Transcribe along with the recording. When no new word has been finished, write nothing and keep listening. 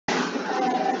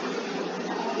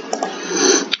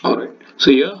So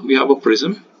here we have a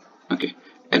prism, okay,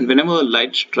 and whenever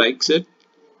light strikes it,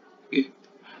 okay,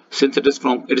 since it is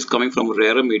coming from a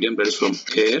rarer medium, that is from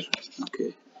air,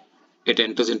 okay, it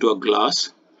enters into a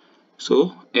glass.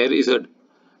 So air is a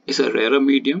rarer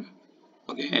medium,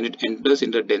 okay, and it enters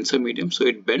into a denser medium, so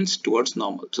it bends towards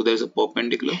normal. So there is a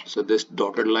perpendicular. So this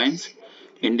dotted lines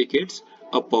indicates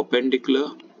a perpendicular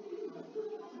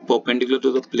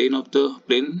to the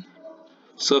plane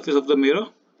surface of the mirror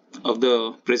of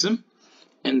the prism,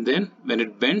 and then when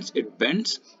it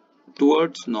bends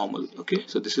towards normal. Okay,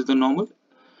 so this is the normal.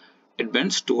 It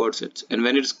bends towards it, and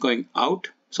when it's going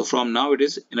out, so from now it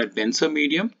is in a denser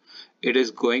medium, it is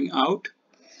going out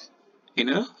in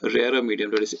a rarer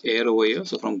medium, that is air over here.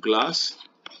 So from glass,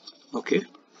 okay,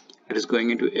 it is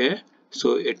going into air,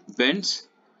 so it bends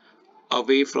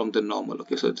away from the normal.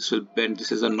 Okay, so this will bend,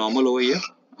 this is a normal over here,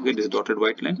 okay, this dotted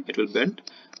white line, it will bend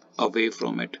away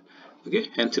from it, okay,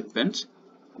 hence it bends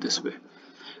this way.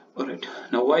 All right,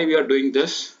 now why we are doing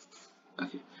this?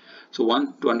 Okay, so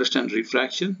one, to understand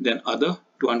refraction, then other,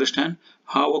 to understand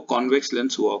how a convex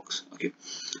lens works. Okay,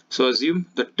 so assume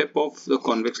the tip of the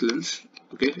convex lens,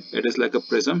 okay, it is like a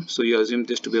prism, so you assume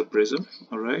this to be a prism.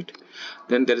 All right,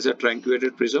 then there is a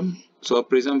truncated prism. So a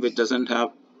prism which doesn't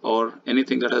have, or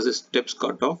anything that has its tips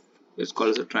cut off, is called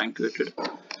as a truncated.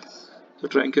 So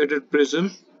truncated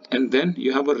prism, and then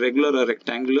you have a regular or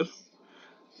rectangular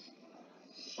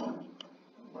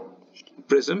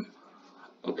prism,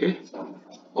 okay,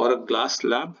 or a glass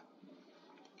slab,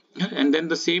 and then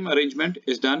the same arrangement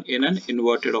is done in an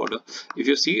inverted order. If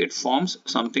you see, it forms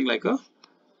something like a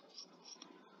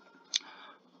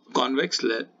convex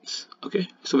lens. Okay,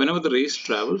 so whenever the rays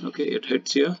travel, okay, it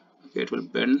hits here, okay, it will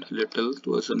bend a little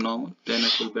towards the normal, then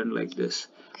it will bend like this.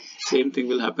 Same thing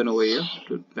will happen over here, it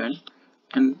will bend,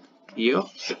 and here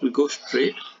it will go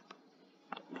straight.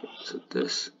 So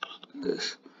this okay.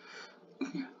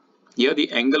 Here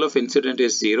the angle of incident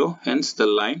is 0, hence the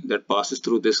line that passes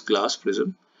through this glass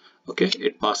prism, okay,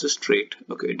 it passes straight,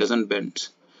 okay, it doesn't bend.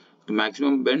 The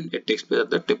maximum bend, it takes place at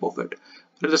the tip of it.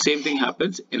 But the same thing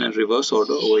happens in a reverse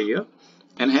order over here,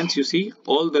 and hence you see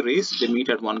all the rays, they meet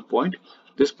at one point.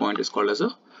 This point is called as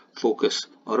a focus,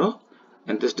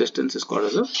 and this distance is called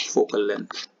as a focal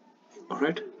length. All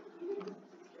right,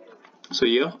 so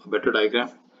here a better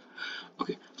diagram.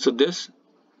 Okay, so this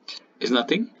is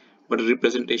nothing but a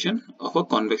representation of a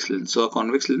convex lens. So a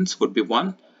convex lens would be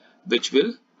one which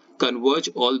will converge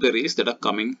all the rays that are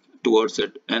coming towards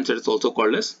it, and so it's also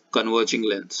called as converging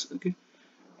lens. Okay,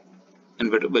 and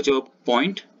whichever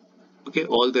point, okay,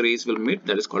 all the rays will meet,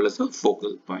 that is called as a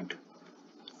focal point.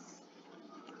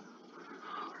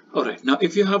 All right, now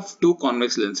if you have two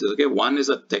convex lenses, okay, one is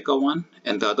a thicker one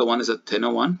and the other one is a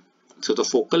thinner one, so the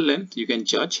focal length, you can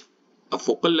judge a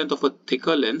focal length of a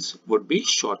thicker lens would be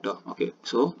shorter. Okay,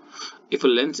 so if a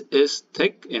lens is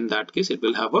thick, in that case it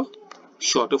will have a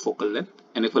shorter focal length,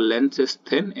 and if a lens is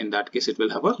thin, in that case it will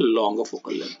have a longer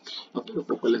focal length. Okay, the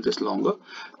focal length is longer,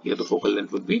 here the focal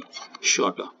length would be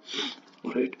shorter.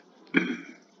 All right.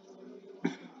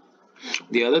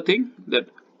 The other thing that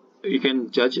you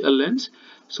can judge a lens,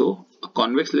 so a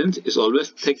convex lens is always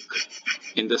thick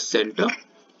in the center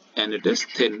and it is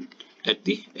thin at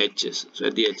the edges. So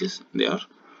at the edges they are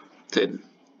thin.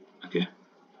 Okay,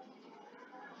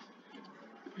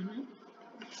 right,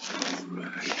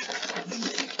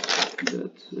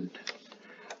 that's it.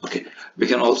 Okay, we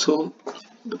can also,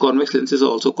 the convex lenses are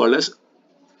also called as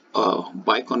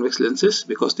biconvex lenses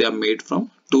because they are made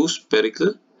from two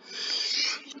spherical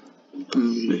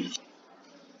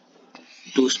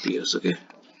two spheres. Okay,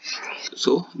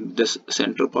 so this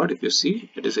center part, if you see,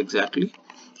 it is exactly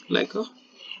like a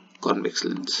convex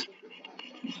lens.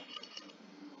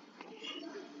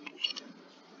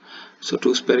 So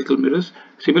two spherical mirrors.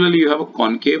 Similarly, you have a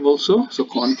concave also. So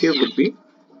concave would be,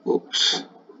 oops.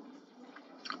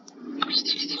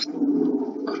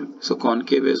 So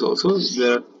concave is also,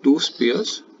 there are two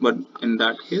spheres, but in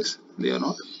that case they are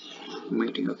not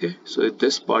meeting. Okay, so if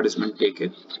this part is been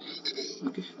taken,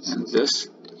 okay, and this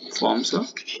forms a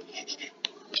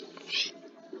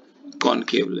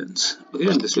concave lens. Okay,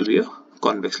 and this will be a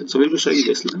convex lens. So we'll be showing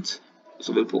this lens.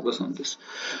 So we'll focus on this.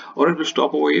 Alright, we'll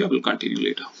stop over here. We'll continue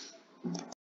later.